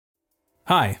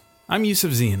Hi, I'm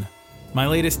Yusuf Zine. My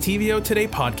latest TVO Today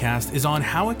podcast is on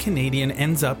how a Canadian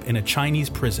ends up in a Chinese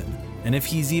prison and if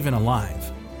he's even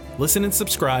alive. Listen and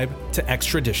subscribe to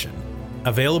Extradition.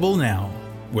 Available now,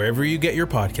 wherever you get your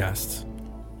podcasts.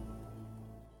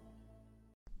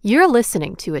 You're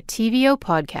listening to a TVO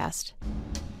podcast.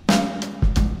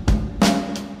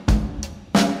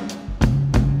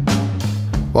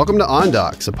 Welcome to On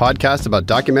Docs, a podcast about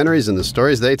documentaries and the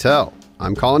stories they tell.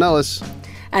 I'm Colin Ellis.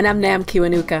 And I'm Nam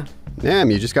Kiwanuka. Nam,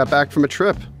 you just got back from a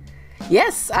trip.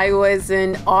 Yes, I was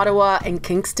in Ottawa and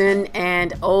Kingston,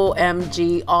 and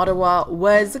OMG, Ottawa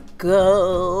was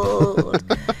good.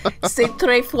 C'est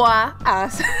très froid,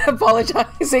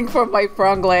 apologizing for my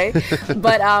franglais.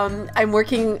 But I'm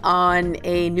working on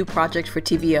a new project for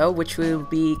TVO, which will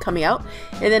be coming out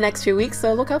in the next few weeks,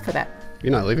 so look out for that.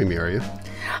 You're not leaving me, are you?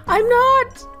 I'm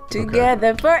not.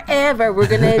 Together forever, we're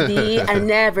gonna be, and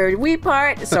never we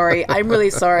part. Sorry, I'm really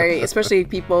sorry, especially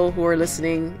people who are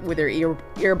listening with their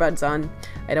earbuds on.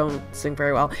 I don't sing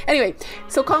very well. Anyway,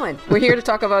 so Colin, we're here to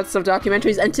talk about some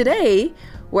documentaries, and today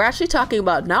we're actually talking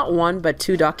about not one but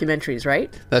two documentaries,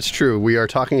 right? That's true. We are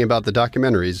talking about the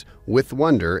documentaries With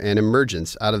Wonder and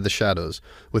Emergence Out of the Shadows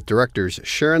with directors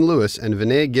Sharon Lewis and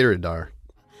Vinay Giridhar.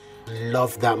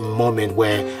 Love that moment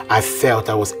where I felt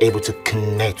I was able to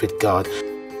connect with God.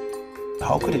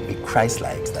 How could it be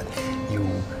Christ-like that you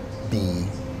be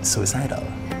suicidal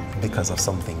because of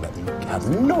something that you have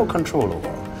no control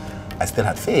over? I still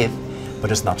had faith, but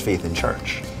just not faith in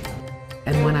church.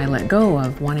 And when I let go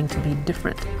of wanting to be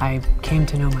different, I came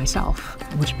to know myself,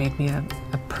 which made me a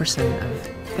person of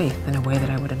faith in a way that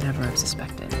I would have never have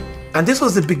suspected. And this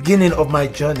was the beginning of my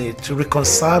journey to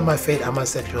reconcile my faith and my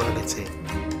sexuality.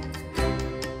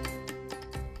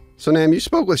 So, Nam, you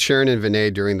spoke with Sharon and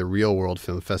Vinay during the Real World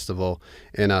Film Festival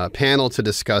in a panel to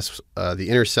discuss the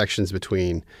intersections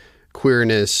between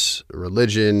queerness,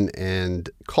 religion, and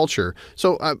culture.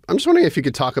 So I'm just wondering if you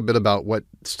could talk a bit about what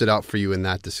stood out for you in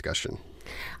that discussion.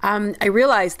 I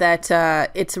realized that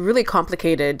it's a really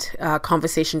complicated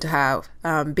conversation to have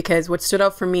because what stood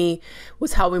out for me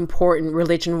was how important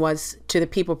religion was to the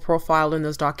people profiled in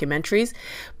those documentaries.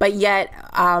 But yet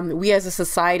we as a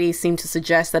society seem to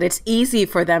suggest that it's easy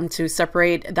for them to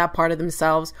separate that part of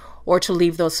themselves or to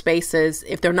leave those spaces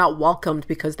if they're not welcomed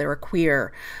because they're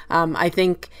queer. I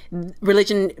think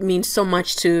religion means so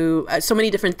much to so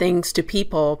many different things to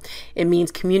people. It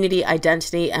means community,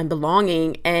 identity, and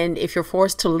belonging. And if you're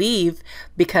forced to leave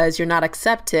because you're not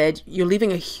accepted, you're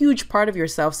leaving a huge part of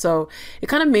yourself. So it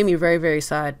kind of made me very, very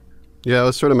sad. Yeah, that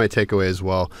was sort of my takeaway as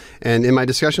well. And in my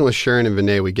discussion with Sharon and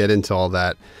Vinay, we get into all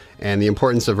that and the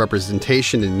importance of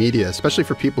representation in media, especially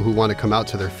for people who want to come out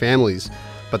to their families,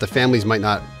 but the families might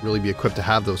not really be equipped to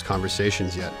have those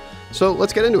conversations yet. So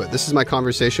let's get into it. This is my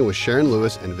conversation with Sharon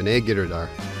Lewis and Vinay Giridhar.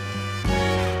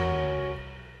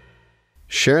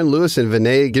 Sharon Lewis and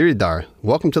Vinay Giridhar,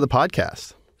 welcome to the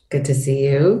podcast. Good to see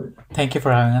you. Thank you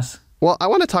for having us. Well, I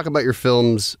want to talk about your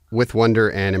films With Wonder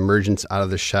and Emergence Out of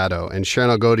the Shadow. And Sharon,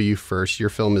 I'll go to you first. Your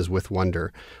film is With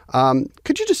Wonder.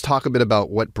 Could you just talk a bit about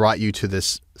what brought you to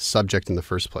this subject in the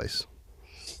first place?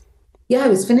 Yeah, I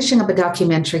was finishing up a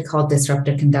documentary called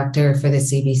Disruptor Conductor for the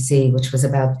CBC, which was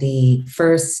about the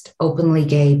first openly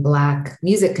gay Black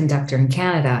music conductor in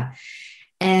Canada.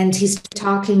 And he's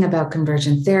talking about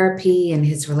conversion therapy and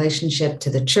his relationship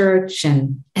to the church.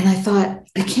 And I thought,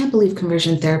 I can't believe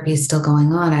conversion therapy is still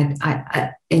going on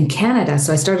in Canada.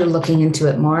 So I started looking into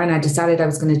it more, and I decided I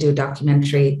was going to do a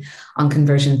documentary on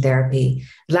conversion therapy.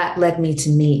 That led me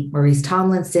to meet Maurice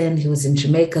Tomlinson, who was in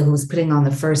Jamaica, who was putting on the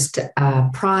first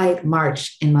Pride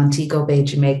March in Montego Bay,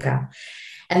 Jamaica.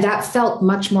 And that felt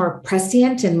much more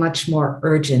prescient and much more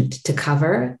urgent to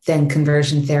cover than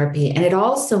conversion therapy. And it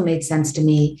also made sense to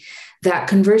me that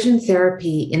conversion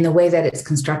therapy, in the way that it's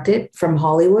constructed from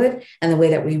Hollywood and the way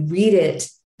that we read it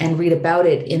and read about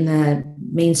it in the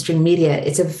mainstream media,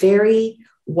 it's a very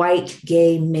white,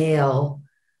 gay, male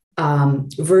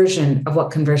version of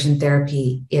what conversion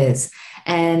therapy is.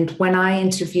 And when I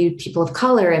interviewed people of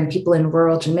color and people in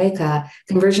rural Jamaica,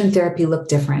 conversion therapy looked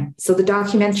different. So the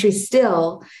documentary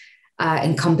still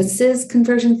encompasses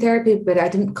conversion therapy, but I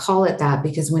didn't call it that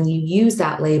because when you use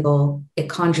that label, it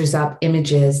conjures up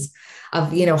images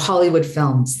of, Hollywood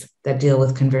films that deal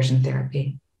with conversion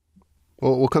therapy.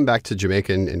 Well, we'll come back to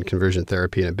Jamaica and conversion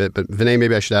therapy in a bit. But Vinay,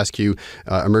 maybe I should ask you,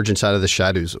 Emergence Out of the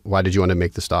Shadows, why did you want to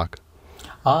make this doc?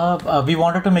 We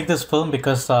wanted to make this film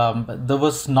because there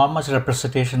was not much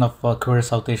representation of queer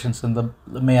South Asians in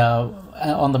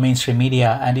on the mainstream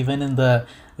media and even in the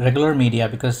regular media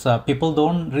because people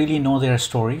don't really know their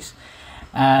stories.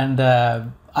 And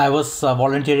I was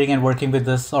volunteering and working with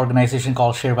this organization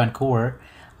called Share Vancouver,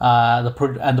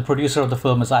 the producer of the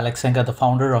film is Alex Senga, the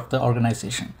founder of the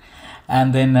organization.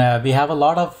 And then we have a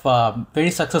lot of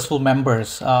very successful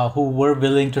members who were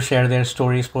willing to share their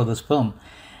stories for this film.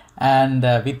 And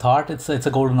we thought it's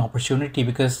a golden opportunity,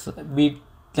 because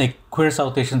like queer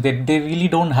South Asians, they really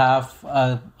don't have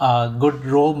good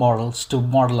role models to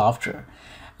model after.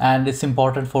 And it's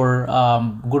important for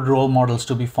good role models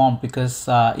to be formed, because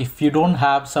if you don't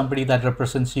have somebody that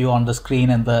represents you on the screen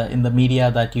and in the media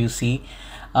that you see,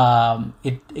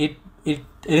 it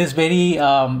is very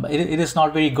it is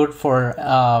not very good for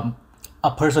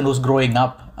a person who's growing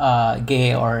up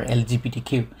gay or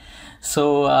LGBTQ.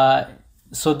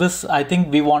 So this, I think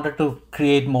we wanted to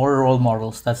create more role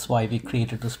models. That's why we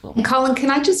created this film. And Colin, can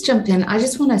I just jump in? I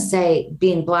just want to say,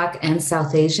 being Black and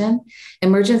South Asian,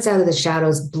 Emergence Out of the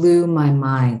Shadows blew my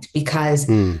mind, because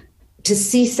to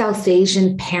see South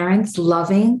Asian parents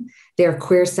loving their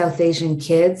queer South Asian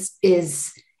kids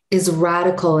is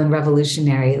radical and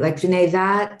revolutionary. Like, Vinay,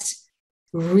 that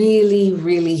really,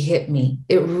 really hit me.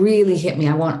 It really hit me.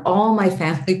 I want all my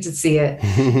family to see it,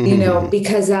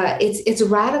 because it's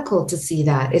radical to see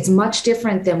that. It's much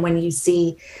different than when you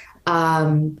see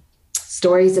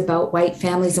stories about white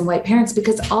families and white parents,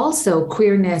 because also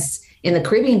queerness in the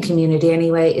Caribbean community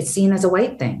anyway, is seen as a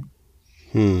white thing.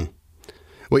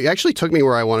 Well, you actually took me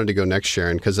where I wanted to go next,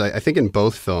 Sharon, because I think in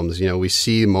both films, we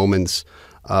see moments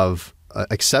of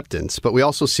acceptance, but we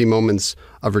also see moments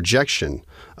of rejection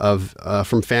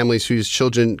from families whose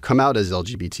children come out as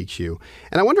LGBTQ.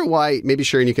 And I wonder why, maybe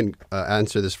Sharon, you can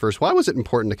answer this first. Why was it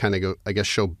important to kind of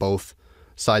show both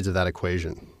sides of that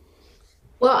equation?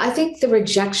 Well, I think the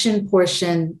rejection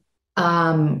portion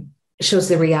shows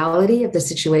the reality of the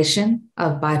situation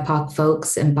of BIPOC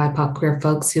folks and BIPOC queer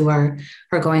folks who are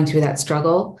going through that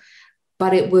struggle.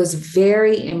 But it was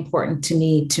very important to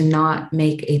me to not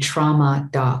make a trauma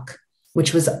doc,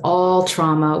 which was all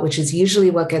trauma, which is usually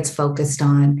what gets focused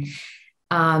on,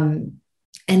 and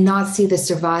not see the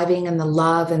surviving and the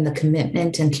love and the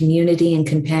commitment and community and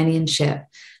companionship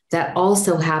that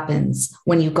also happens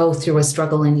when you go through a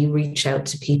struggle and you reach out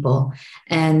to people.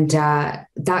 And I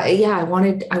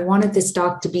wanted this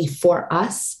doc to be for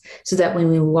us, so that when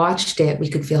we watched it, we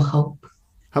could feel hope.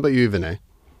 How about you, Vinay?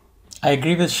 I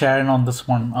agree with Sharon on this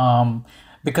one.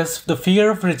 Because the fear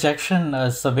of rejection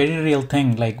is a very real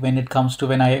thing. Like when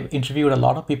I interviewed a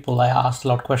lot of people, I asked a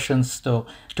lot of questions to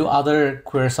other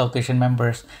queer South Asian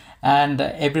members, and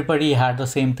everybody had the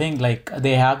same thing. Like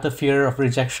they have the fear of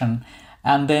rejection.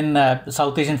 And then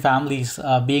South Asian families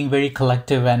being very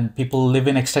collective, and people live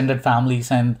in extended families,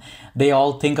 and they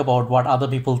all think about what other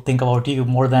people think about you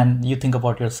more than you think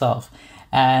about yourself.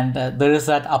 And there is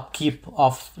that upkeep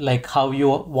of like how you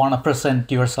want to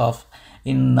present yourself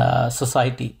in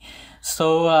society.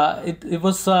 So it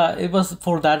was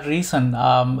for that reason,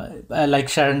 like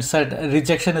Sharon said,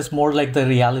 rejection is more like the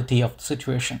reality of the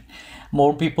situation.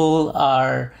 More people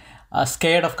are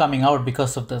scared of coming out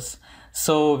because of this.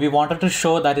 So we wanted to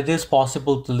show that it is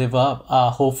possible to live a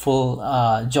hopeful,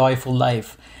 joyful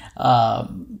life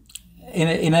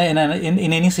in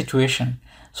any situation.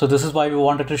 So this is why we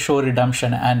wanted to show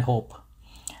redemption and hope,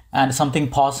 and something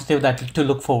positive to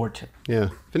look forward to. Yeah.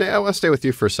 Vinay, I want to stay with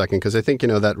you for a second, because I think,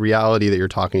 that reality that you're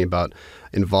talking about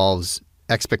involves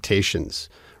expectations,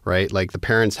 right? Like the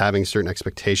parents having certain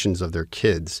expectations of their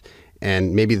kids,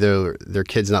 and maybe their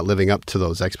kids not living up to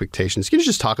those expectations. Can you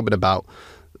just talk a bit about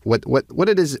what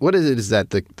it is that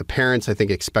the parents, I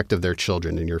think, expect of their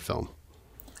children in your film?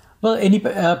 Well, any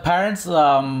parents,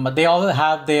 they all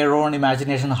have their own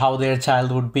imagination how their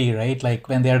child would be, right? Like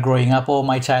when they're growing up, oh,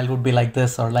 my child would be like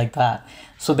this or like that.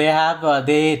 So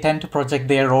they tend to project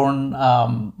their own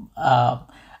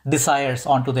desires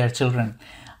onto their children.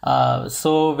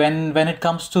 So when it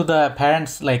comes to the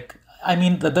parents, like, I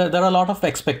mean, there are a lot of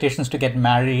expectations to get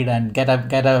married and get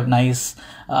a nice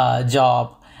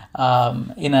job,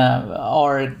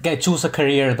 choose a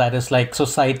career that is like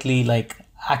societally like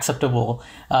acceptable,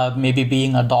 maybe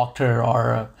being a doctor or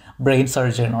a brain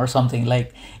surgeon or something.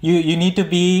 Like you need to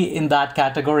be in that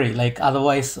category, like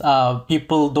otherwise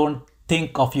people don't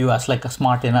think of you as like a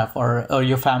smart enough or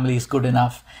your family is good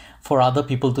enough for other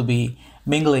people to be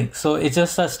mingling. So it's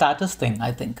just a status thing,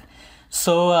 I think.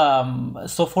 So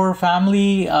for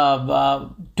family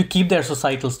to keep their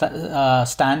societal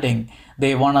standing,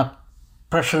 they want to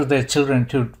pressure their children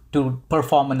to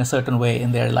perform in a certain way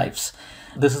in their lives.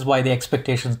 This is why the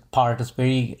expectations part is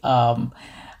very,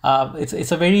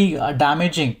 it's a very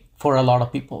damaging for a lot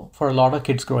of people, for a lot of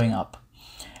kids growing up.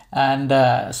 And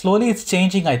slowly it's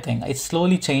changing, I think. It's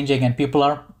slowly changing, and people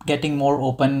are getting more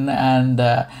open and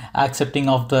accepting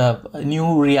of the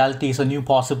new realities or new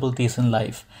possibilities in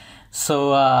life.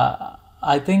 So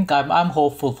I think I'm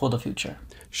hopeful for the future.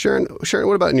 Sharon,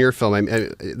 what about in your film?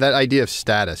 That idea of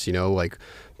status, like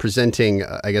presenting,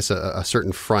 I guess, a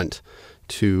certain front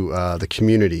to the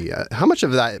community. How much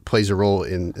of that plays a role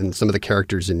in some of the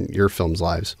characters in your film's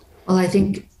lives? Well, I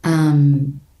think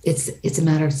it's a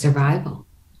matter of survival.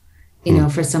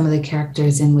 For some of the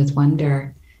characters in With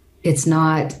Wonder, it's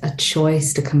not a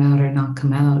choice to come out or not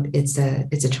come out. It's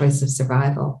a choice of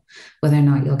survival, whether or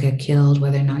not you'll get killed,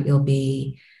 whether or not you'll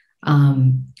be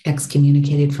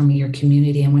excommunicated from your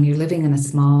community. And when you're living in a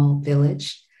small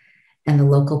village and the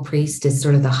local priest is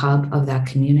sort of the hub of that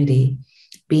community,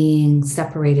 being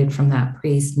separated from that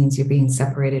priest means you're being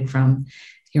separated from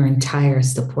your entire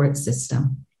support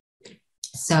system.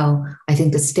 So I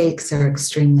think the stakes are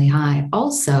extremely high.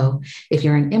 Also, if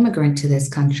you're an immigrant to this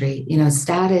country,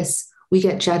 status, we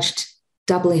get judged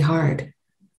doubly hard.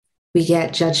 We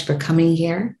get judged for coming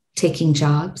here, taking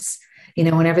jobs.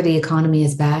 Whenever the economy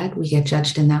is bad, we get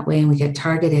judged in that way and we get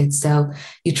targeted. So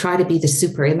you try to be the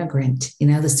super immigrant,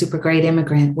 the super great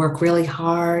immigrant, work really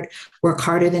hard, work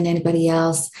harder than anybody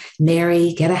else,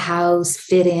 marry, get a house,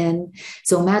 fit in.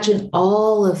 So imagine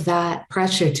all of that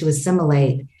pressure to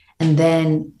assimilate. And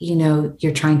then,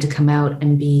 you're trying to come out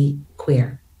and be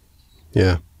queer.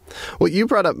 Yeah. Well, you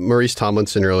brought up Maurice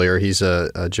Tomlinson earlier. He's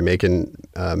a Jamaican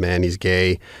man. He's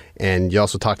gay. And you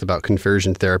also talked about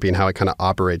conversion therapy and how it kind of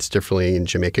operates differently in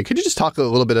Jamaica. Could you just talk a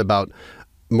little bit about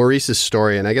Maurice's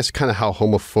story and I guess kind of how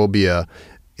homophobia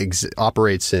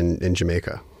operates in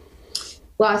Jamaica?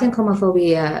 Well, I think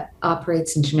homophobia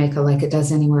operates in Jamaica like it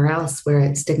does anywhere else, where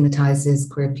it stigmatizes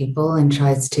queer people and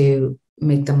tries to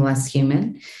make them less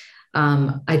human.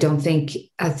 I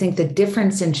think the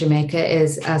difference in Jamaica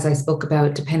is, as I spoke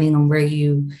about, depending on where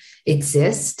you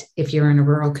exist, if you're in a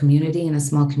rural community, in a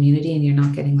small community, and you're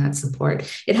not getting that support.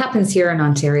 It happens here in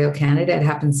Ontario, Canada. It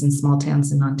happens in small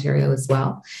towns in Ontario as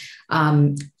well.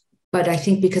 But I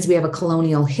think because we have a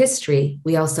colonial history,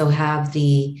 we also have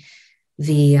the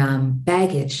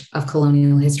baggage of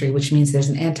colonial history, which means there's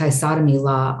an anti-sodomy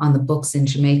law on the books in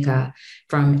Jamaica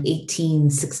from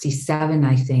 1867,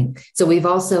 I think. So we've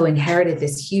also inherited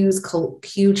this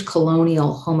huge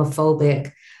colonial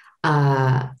homophobic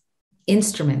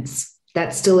instruments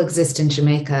that still exist in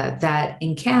Jamaica that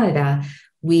in Canada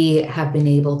we have been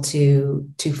able to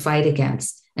fight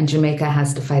against. And Jamaica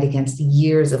has to fight against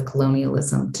years of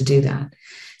colonialism to do that.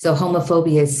 So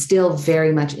homophobia is still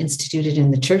very much instituted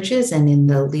in the churches and in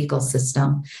the legal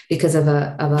system because of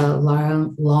a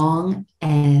long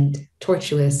and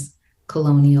tortuous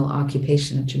colonial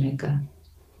occupation of Jamaica.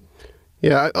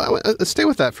 Yeah, let's stay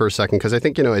with that for a second, because I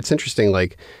think, it's interesting.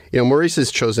 Like, Maurice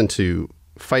has chosen to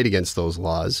fight against those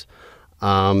laws.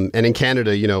 And in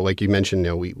Canada, like you mentioned,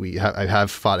 I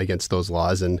have fought against those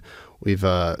laws, and we've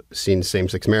seen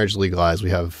same-sex marriage legalized.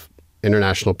 We have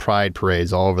international pride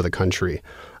parades all over the country.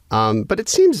 But it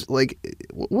seems like,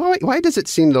 why does it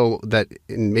seem, though, that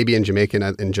maybe in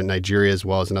Jamaica and in Nigeria, as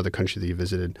well as in other countries that you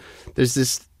visited,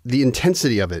 the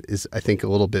intensity of it is, I think, a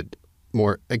little bit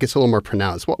more, it gets a little more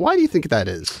pronounced. Why do you think that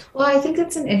is? Well, I think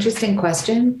it's an interesting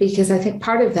question, because I think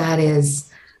part of that is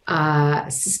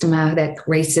systematic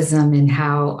racism in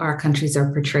how our countries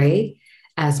are portrayed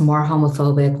as more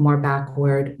homophobic, more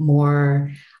backward,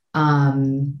 more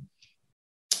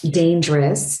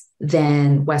dangerous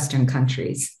than Western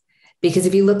countries. Because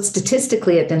if you look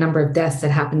statistically at the number of deaths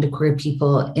that happen to queer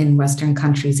people in Western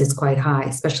countries, it's quite high,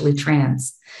 especially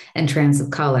trans and trans of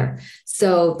color.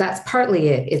 So that's partly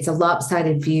it. It's a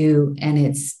lopsided view, and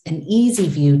it's an easy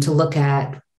view to look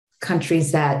at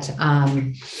countries that,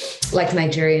 like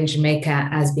Nigeria and Jamaica,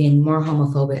 as being more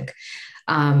homophobic.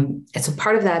 And so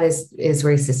part of that is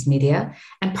racist media.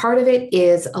 And part of it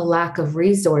is a lack of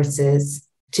resources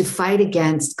to fight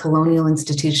against colonial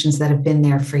institutions that have been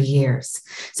there for years.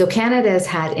 So Canada has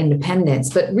had independence,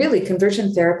 but really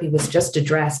conversion therapy was just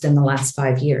addressed in the last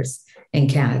 5 years in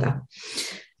Canada.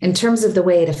 In terms of the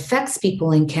way it affects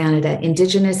people in Canada,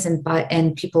 Indigenous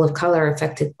and people of color are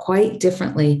affected quite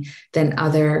differently than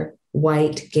other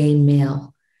white, gay,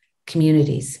 male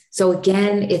communities. So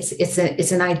again,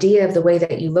 it's an idea of the way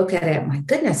that you look at it. My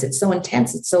goodness, it's so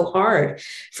intense. It's so hard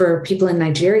for people in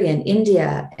Nigeria and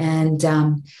India. And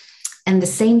the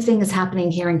same thing is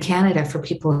happening here in Canada for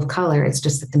people of color. It's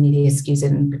just that the media skews it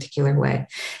in a particular way.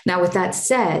 Now, with that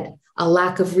said, a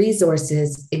lack of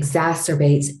resources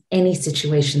exacerbates any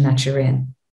situation that you're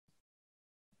in.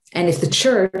 And if the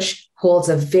church holds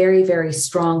a very, very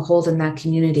strong hold in that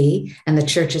community and the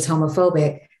church is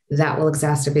homophobic, that will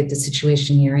exacerbate the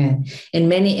situation you're in. In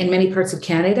many parts of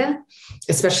Canada,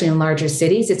 especially in larger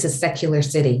cities, it's a secular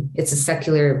city. It's a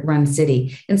secular run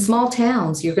city. In small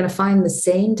towns, you're going to find the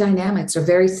same dynamics or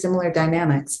very similar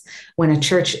dynamics when a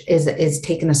church is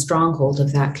taking a stronghold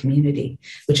of that community,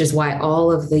 which is why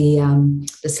all of the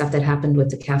stuff that happened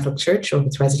with the Catholic Church or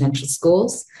with residential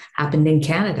schools happened in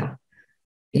Canada.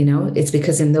 You know, it's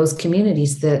because in those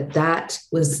communities that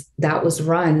was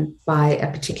run by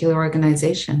a particular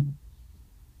organization.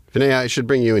 Vinay, I should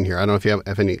bring you in here. I don't know if you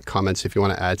have any comments, if you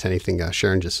want to add to anything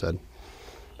Sharon just said.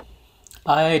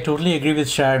 I totally agree with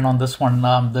Sharon on this one.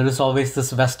 There is always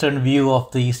this Western view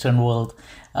of the Eastern world,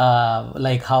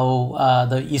 like how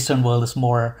the Eastern world is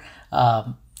more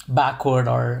backward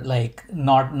or like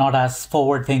not as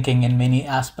forward thinking in many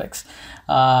aspects.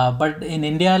 But in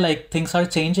India, like things are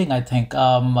changing, I think.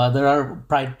 There are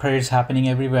pride parades happening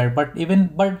everywhere. But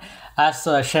as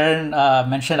Sharon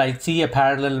mentioned, I see a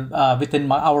parallel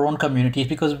within our own communities,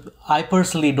 because I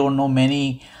personally don't know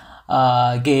many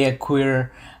gay,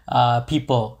 queer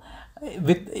people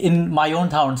in my own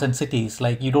towns and cities.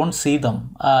 Like, you don't see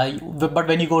them. But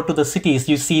when you go to the cities,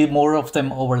 you see more of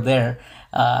them over there,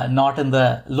 not in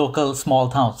the local small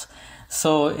towns.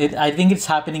 So I think it's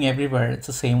happening everywhere. It's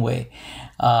the same way.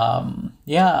 But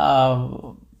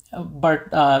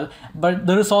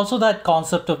there is also that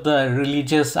concept of the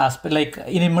religious aspect. Like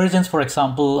in Emergence, for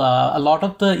example, a lot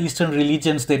of the Eastern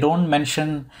religions, they don't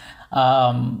mention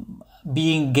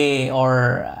being gay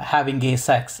or having gay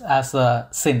sex as a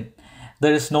sin.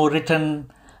 There is no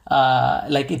written,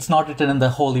 it's not written in the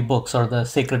holy books or the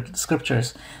sacred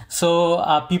scriptures.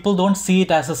 So people don't see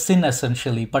it as a sin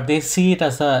essentially, but they see it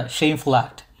as a shameful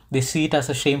act. They see it as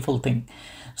a shameful thing.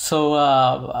 So,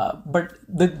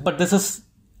 but this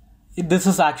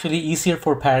is actually easier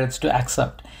for parents to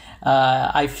accept.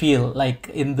 I feel like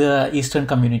in the Eastern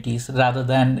communities rather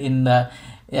than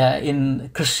in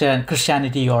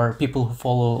Christianity or people who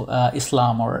follow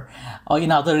Islam or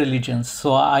in other religions.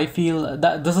 So I feel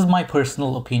that this is my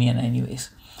personal opinion anyways.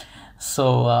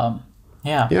 So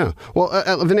yeah. Well,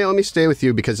 Vinay, let me stay with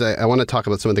you because I want to talk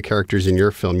about some of the characters in your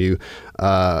film. You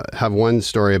have one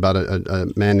story about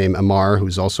a man named Amar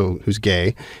who's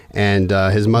gay, and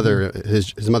his mother,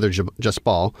 his mother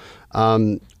Jaspal.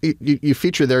 You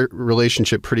feature their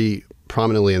relationship pretty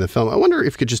prominently in the film. I wonder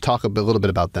if you could just talk a little bit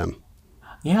about them.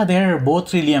 Yeah, they're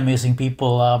both really amazing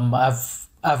people.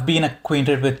 I've been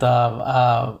acquainted with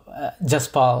Jaspal,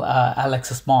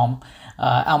 Alex's mom,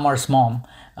 Amar's mom,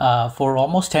 for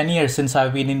almost 10 years since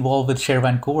I've been involved with Share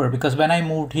Vancouver. Because when I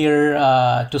moved here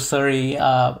to Surrey,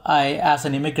 as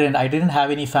an immigrant, I didn't have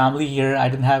any family here. I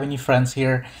didn't have any friends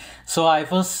here. So I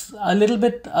was a little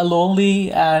bit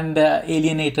lonely and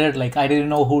alienated. Like I didn't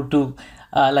know who to,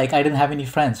 I didn't have any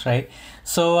friends, right?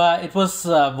 So it was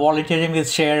volunteering with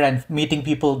Share and meeting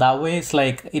people that way. It's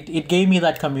like it gave me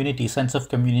that sense of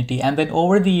community. And then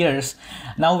over the years,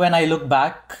 now when I look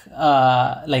back,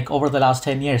 over the last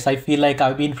 10 years, I feel like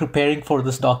I've been preparing for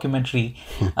this documentary,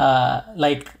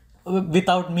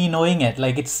 without me knowing it.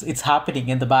 Like it's happening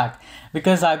in the back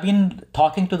because I've been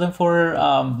talking to them for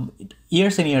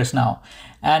years and years now.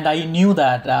 And I knew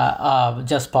that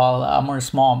Jaspal,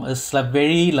 Amar's mom, is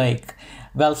very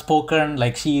well-spoken,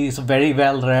 she is very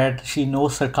well-read. She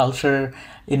knows her culture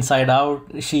inside out.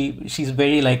 She's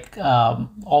very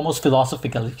almost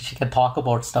philosophical. She can talk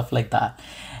about stuff like that.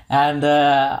 And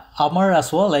Amar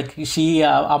as well,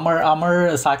 Amar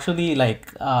is actually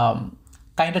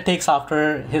kind of takes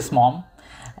after his mom.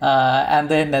 And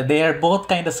then they are both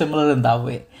kind of similar in that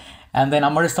way. And then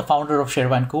Amar is the founder of Share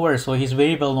Vancouver, so he's a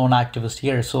very well-known activist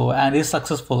here. So, and he's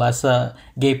successful as a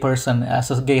gay person,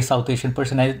 as a gay South Asian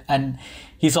person, and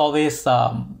he's always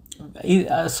people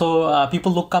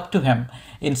look up to him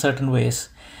in certain ways.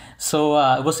 So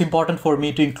it was important for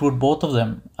me to include both of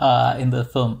them in the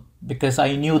film because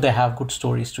I knew they have good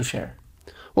stories to share.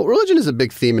 Well, religion is a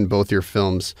big theme in both your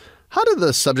films. How do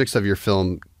the subjects of your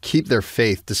film keep their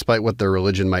faith despite what their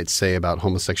religion might say about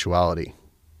homosexuality?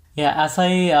 Yeah, as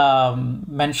I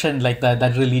mentioned,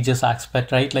 that religious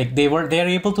aspect, right? They're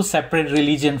able to separate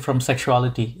religion from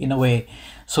sexuality in a way,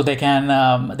 so they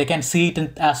can see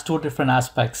it as two different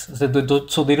aspects. So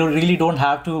they don't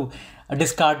have to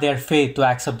discard their faith to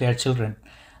accept their children.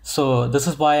 So this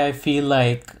is why I feel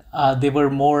like they were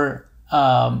more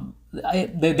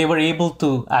they were able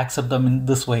to accept them in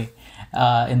this way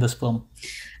in this film.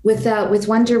 With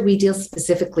Wonder, we deal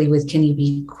specifically with can you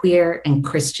be queer and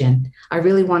Christian. I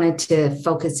really wanted to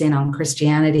focus in on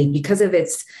Christianity because of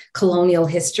its colonial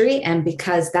history and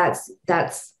because that's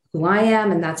who I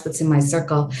am and that's what's in my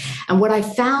circle. And what I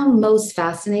found most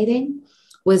fascinating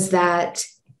was that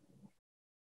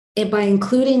by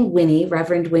including Winnie,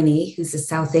 Reverend Winnie, who's a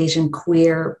South Asian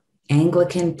queer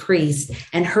Anglican priest,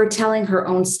 and her telling her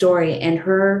own story and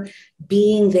her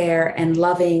being there and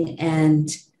loving and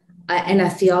a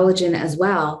theologian as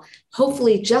well.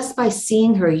 Hopefully, just by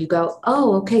seeing her, you go,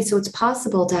 oh, okay, so it's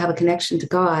possible to have a connection to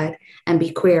God and be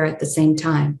queer at the same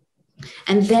time.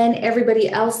 And then everybody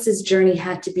else's journey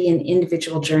had to be an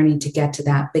individual journey to get to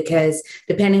that, because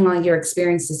depending on your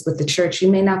experiences with the church,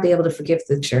 you may not be able to forgive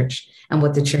the church and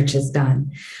what the church has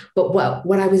done. But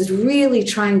what I was really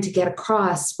trying to get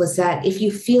across was that if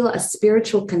you feel a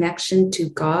spiritual connection to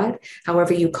God,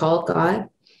 however you call God,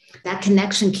 that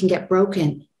connection can get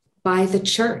broken by the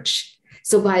church.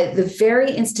 So by the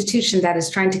very institution that is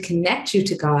trying to connect you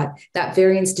to God, that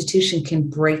very institution can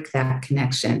break that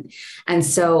connection. And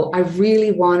so I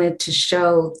really wanted to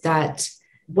show that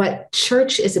what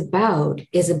church is about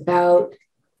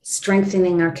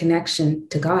strengthening our connection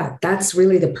to God. That's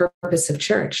really the purpose of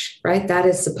church, right? That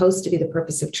is supposed to be the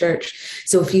purpose of church.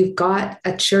 So if you've got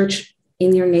a church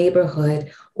in your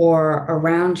neighborhood or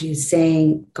around you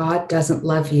saying God doesn't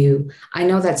love you, I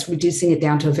know that's reducing it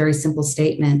down to a very simple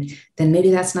statement, then maybe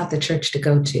that's not the church to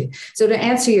go to. So to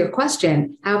answer your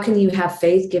question, how can you have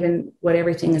faith given what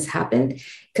everything has happened?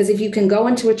 Because if you can go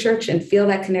into a church and feel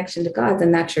that connection to God,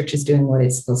 then that church is doing what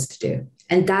it's supposed to do.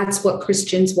 And that's what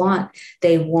Christians want.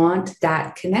 They want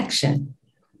that connection.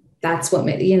 That's what,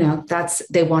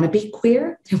 they want to be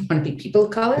queer. They want to be people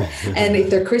of color. And if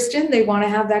they're Christian, they want to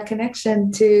have that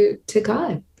connection to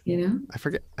God, I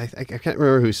forget. I can't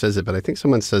remember who says it, but I think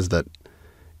someone says that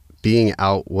being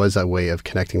out was a way of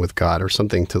connecting with God or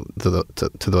something to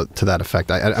that effect.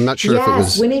 I'm not sure if it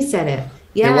was. Winnie said it.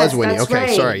 Yes, it was Winnie. That's okay,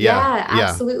 right. Sorry. Yeah,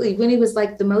 absolutely. Winnie was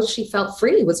like the most she felt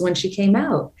free was when she came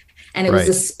out. And it was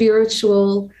a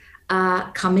spiritual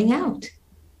coming out.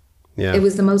 Yeah. It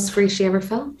was the most free she ever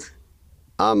felt.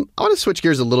 I want to switch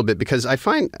gears a little bit because I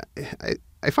find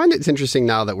it's interesting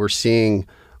now that we're seeing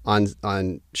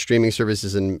on streaming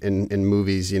services and in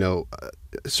movies,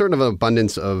 sort of an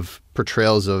abundance of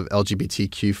portrayals of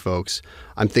LGBTQ folks.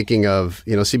 I'm thinking of,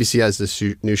 CBC has this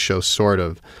new show, Sort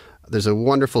of. There's a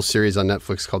wonderful series on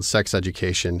Netflix called Sex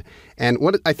Education. And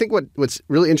what's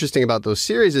really interesting about those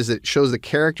series is it shows the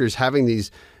characters having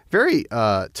these very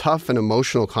tough and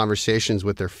emotional conversations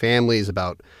with their families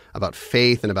about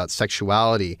faith and about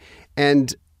sexuality.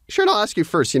 And Sharon, I'll ask you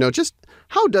first, just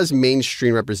how does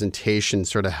mainstream representation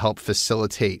sort of help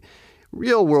facilitate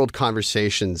real world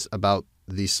conversations about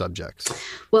these subjects?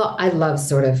 Well, I love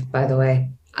Sort of, by the way.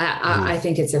 I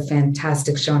think it's a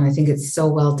fantastic show and I think it's so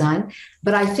well done.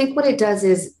 But I think what it does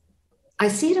is I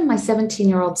see it in my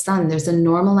 17-year-old son. There's a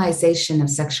normalization of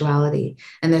sexuality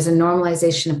and there's a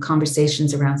normalization of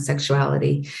conversations around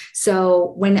sexuality.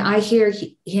 So when I hear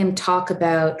him talk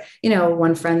about,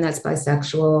 one friend that's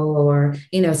bisexual or,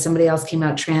 somebody else came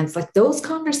out trans, like those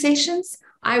conversations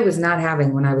I was not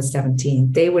having when I was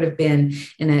 17. They would have been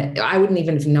I wouldn't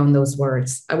even have known those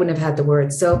words. I wouldn't have had the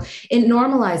words. So it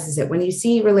normalizes it. When you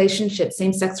see relationships,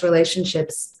 same-sex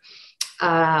relationships,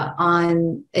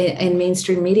 in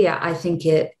mainstream media, I think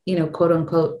it, quote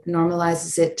unquote,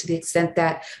 normalizes it to the extent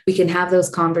that we can have those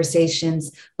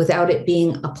conversations without it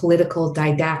being a political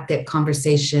didactic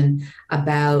conversation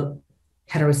about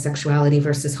heterosexuality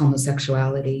versus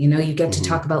homosexuality. You get to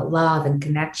talk about love and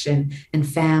connection and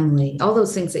family, all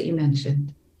those things that you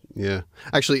mentioned. Yeah.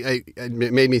 Actually, it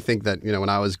made me think that, when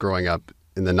I was growing up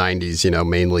in the 90s,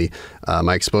 mainly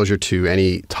my exposure to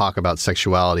any talk about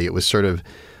sexuality, it was sort of,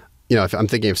 if I'm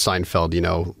thinking of Seinfeld,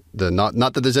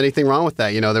 not that there's anything wrong with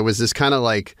that. There was this kind of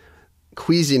like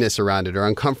queasiness around it or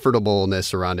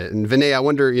uncomfortableness around it. And Vinay, I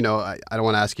wonder, I don't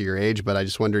want to ask you your age, but I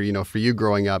just wonder, for you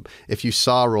growing up, if you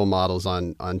saw role models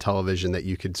on television that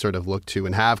you could sort of look to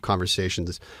and have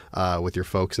conversations with your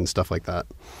folks and stuff like that.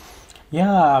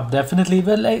 Yeah, definitely.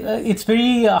 Well, it's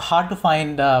very hard to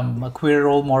find queer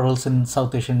role models in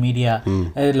South Asian media.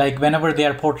 Like whenever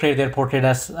they're portrayed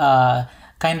as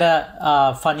kind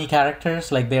of funny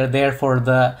characters, like they're there for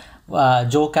the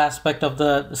joke aspect of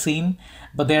the scene,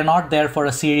 but they're not there for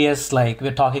a serious, like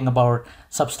we're talking about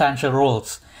substantial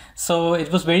roles. So it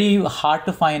was very hard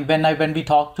to find when I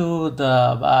talked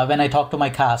to my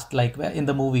cast, like in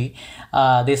the movie,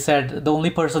 they said the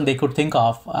only person they could think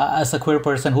of as a queer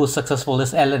person who's successful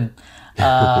is Ellen.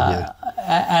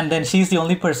 And then she's the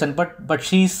only person, but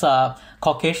she's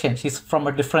Caucasian.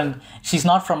 She's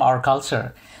not from our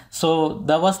culture. So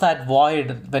there was that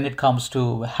void when it comes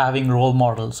to having role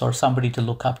models or somebody to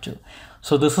look up to.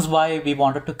 So this is why we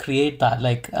wanted to create that.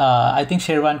 Like, I think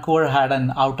Share Vancouver had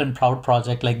an Out and Proud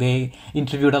project. Like they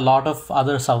interviewed a lot of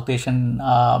other South Asian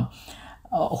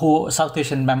South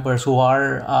Asian members who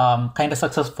are kind of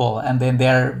successful, and then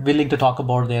they're willing to talk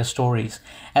about their stories,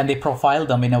 and they profile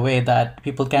them in a way that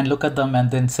people can look at them and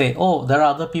then say, oh, there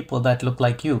are other people that look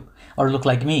like you or look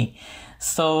like me.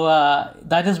 So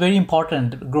that is very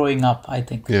important growing up, I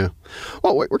think. Yeah.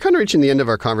 Well, we're kind of reaching the end of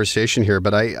our conversation here,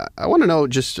 but I want to know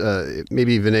just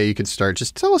maybe, Vinay, you could start.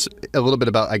 Just tell us a little bit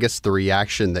about, I guess, the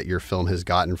reaction that your film has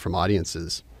gotten from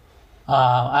audiences.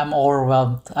 I'm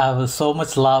overwhelmed with so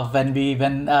much love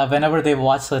whenever they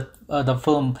watch the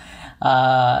film.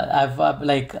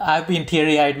 I've been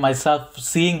teary-eyed myself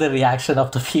seeing the reaction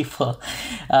of the people.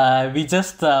 We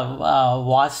just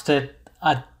watched it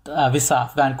at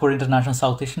VISAF, Vancouver International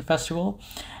South Asian Festival,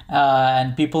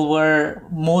 and people were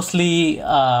mostly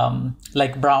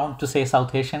brown, to say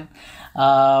South Asian.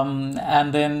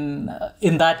 And then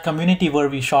in that community where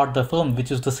we shot the film,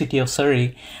 which is the city of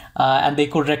Surrey, and they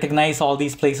could recognize all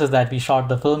these places that we shot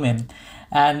the film in.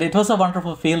 And it was a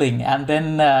wonderful feeling. And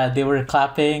then they were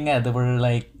clapping, there were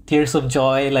like tears of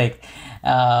joy,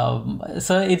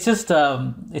 so it's just,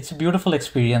 it's a beautiful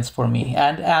experience for me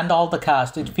and all the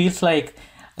cast. It feels like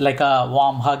a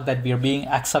warm hug that we are being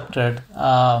accepted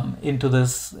into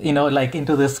this,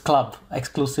 into this club,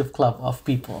 exclusive club of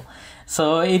people.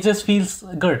 So it just feels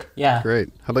good. Yeah. Great.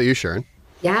 How about you, Sharon?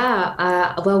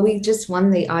 Yeah. Well, we just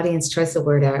won the Audience Choice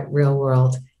Award at Real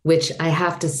World, which I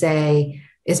have to say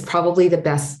is probably the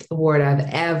best award I've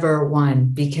ever won,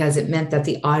 because it meant that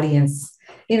the audience,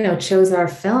 chose our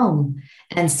film.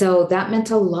 And so that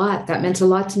meant a lot. That meant a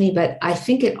lot to me. But I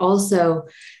think it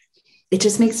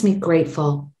just makes me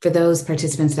grateful for those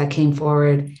participants that came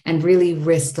forward and really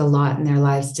risked a lot in their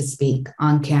lives to speak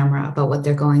on camera about what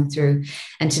they're going through,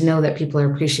 and to know that people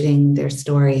are appreciating their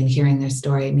story and hearing their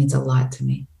story. It means a lot to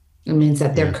me. It means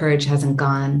that their courage hasn't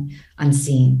gone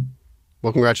unseen.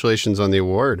 Well, congratulations on the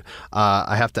award.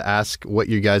 I have to ask what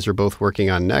you guys are both working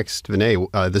on next.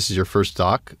 Vinay, this is your first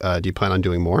doc. Do you plan on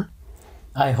doing more?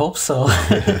 I hope so.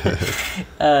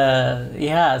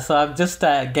 So I'm just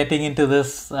getting into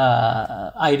this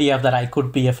idea that I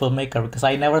could be a filmmaker, because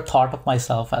I never thought of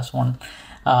myself as one.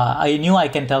 I knew I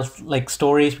can tell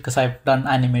stories because I've done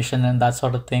animation and that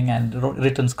sort of thing, and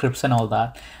written scripts and all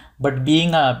that. But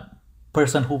being a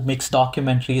person who makes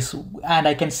documentaries, and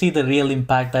I can see the real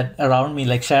impact that around me,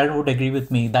 like Sharon would agree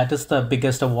with me, that is the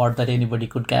biggest award that anybody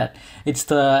could get. It's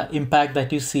the impact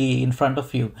that you see in front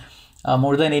of you.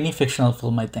 More than any fictional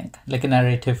film, I think, like a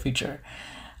narrative feature.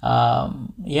 So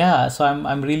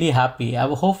I'm really happy.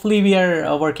 Hopefully we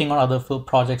are working on other film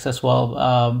projects as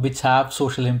well, which have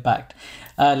social impact.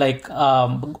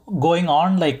 Going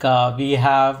on, we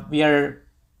are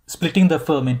splitting the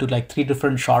film into 3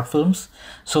 different short films,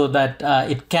 so that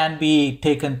it can be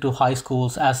taken to high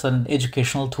schools as an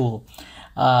educational tool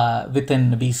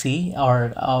within BC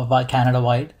or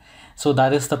Canada-wide. So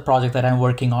that is the project that I'm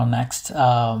working on next,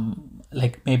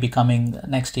 maybe coming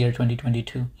next year,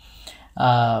 2022.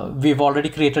 We've already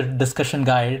created a discussion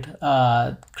guide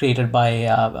created by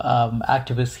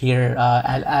activists here,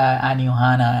 Annie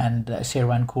Johanna and Share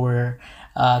Vancouver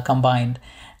combined.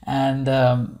 And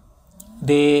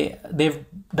they've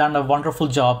done a wonderful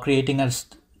job creating an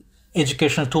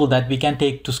educational tool that we can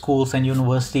take to schools and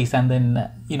universities, and then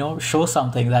show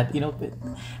something that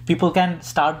people can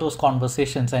start those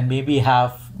conversations and maybe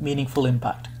have meaningful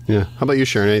impact. Yeah. How about you,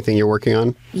 Sharon? Anything you're working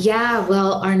on? Yeah.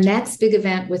 Well, our next big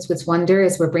event with Wonder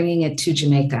is we're bringing it to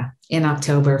Jamaica in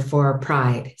October for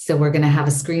Pride. So we're going to have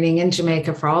a screening in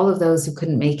Jamaica for all of those who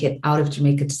couldn't make it out of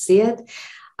Jamaica to see it.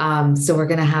 So we're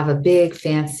going to have a big,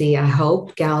 fancy, I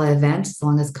hope, gala event, as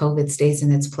long as COVID stays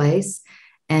in its place.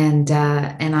 And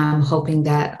I'm hoping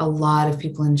that a lot of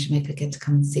people in Jamaica get to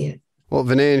come and see it. Well,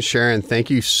 Vinay and Sharon, thank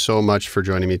you so much for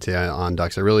joining me today on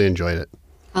Docs. I really enjoyed it.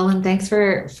 Colin, thanks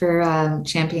for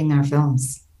championing our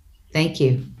films. Thank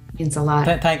you. It means a lot.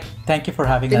 Thank you for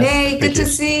having us. Vinay, good to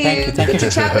see you. Good to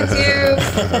chat with you.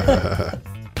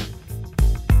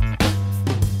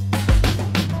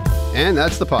 And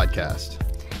that's the podcast.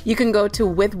 You can go to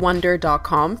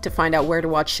withwonder.com to find out where to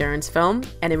watch Sharon's film,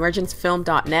 and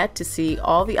emergencefilm.net to see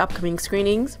all the upcoming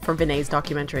screenings for Vinay's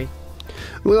documentary.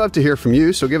 We'd love to hear from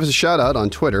you, so give us a shout out on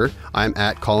Twitter. I'm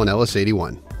at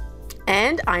ColinEllis81.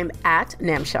 And I'm at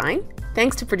Namshine.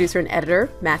 Thanks to producer and editor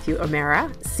Matthew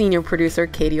O'Mara, senior producer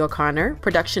Katie O'Connor,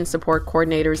 production support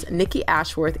coordinators Nikki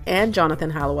Ashworth and Jonathan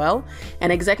Hallowell,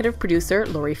 and executive producer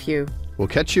Lori Few. We'll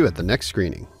catch you at the next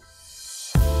screening.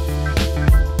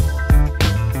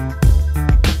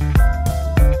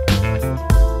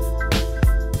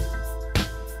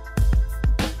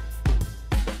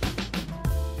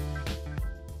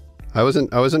 I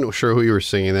wasn't sure who you were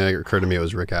singing. Then it occurred to me it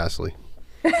was Rick Astley.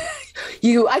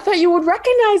 I thought you would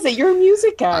recognize it. You're a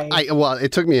music guy. Well,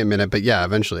 it took me a minute, but yeah,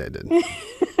 eventually I did.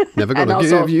 Never gonna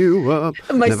also, give you up.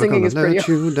 My never singing gonna is pretty. let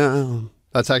you down.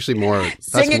 That's actually more.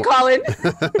 Sing it, Colin.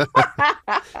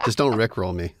 Just don't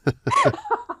Rickroll me.